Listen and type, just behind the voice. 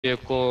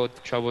vehicle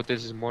travel with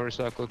this is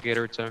motorcycle,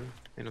 gator time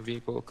in a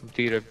vehicle,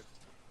 complete a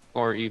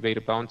or evade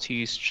a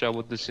bounties,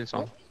 travel distance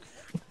on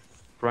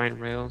Ryan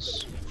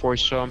Rails,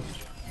 force jump,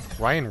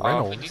 Ryan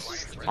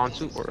Reynolds.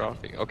 onto or off.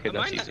 Okay,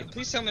 that's easy.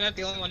 Please tell me not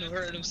the only one who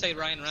heard him say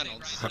Ryan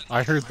Reynolds.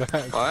 I heard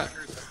that. What?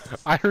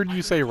 I heard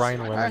you say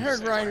Ryan Reynolds. I heard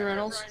Ryan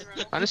Reynolds.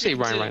 I didn't say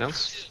Ryan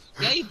Reynolds.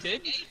 Yeah, you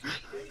did.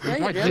 Yeah,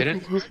 No, I you did.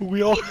 didn't.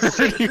 We all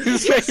heard you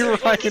say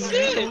Ryan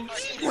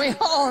Reynolds. We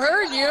all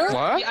heard you.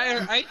 What?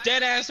 I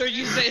dead ass heard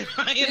you say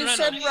Ryan You Reynolds.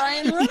 said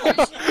Ryan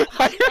Reynolds.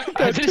 I heard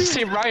I that didn't too.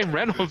 say Ryan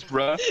Reynolds,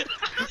 bruh.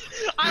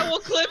 I will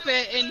clip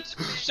it and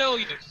show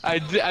you. I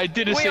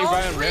didn't We say all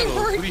Ryan three Reynolds.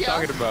 heard What are you ya.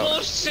 talking about?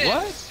 Bullshit.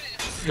 What?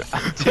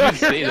 I didn't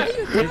say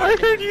that. I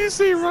heard you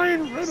say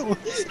Ryan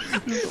Reynolds.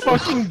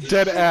 Fucking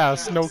dead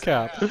ass, no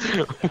cap.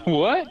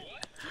 What?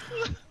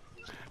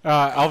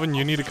 Alvin,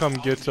 you need to come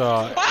get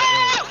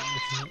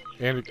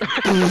Andy.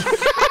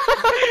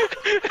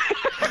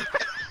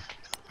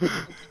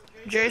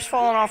 Jay's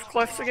falling off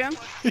cliffs again.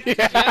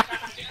 Yeah.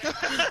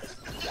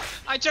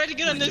 I tried to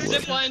get on this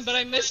zip line, but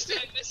I missed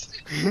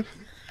it.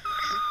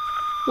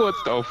 What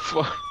the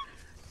fuck?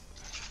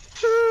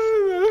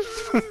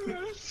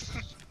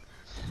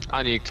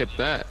 I need to clip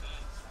that.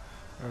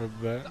 I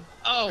bet.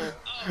 Oh.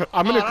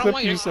 I'm gonna I don't clip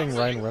want you your- saying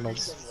Ryan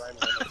Reynolds.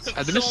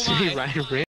 I didn't So am say I. Ryan Reynolds.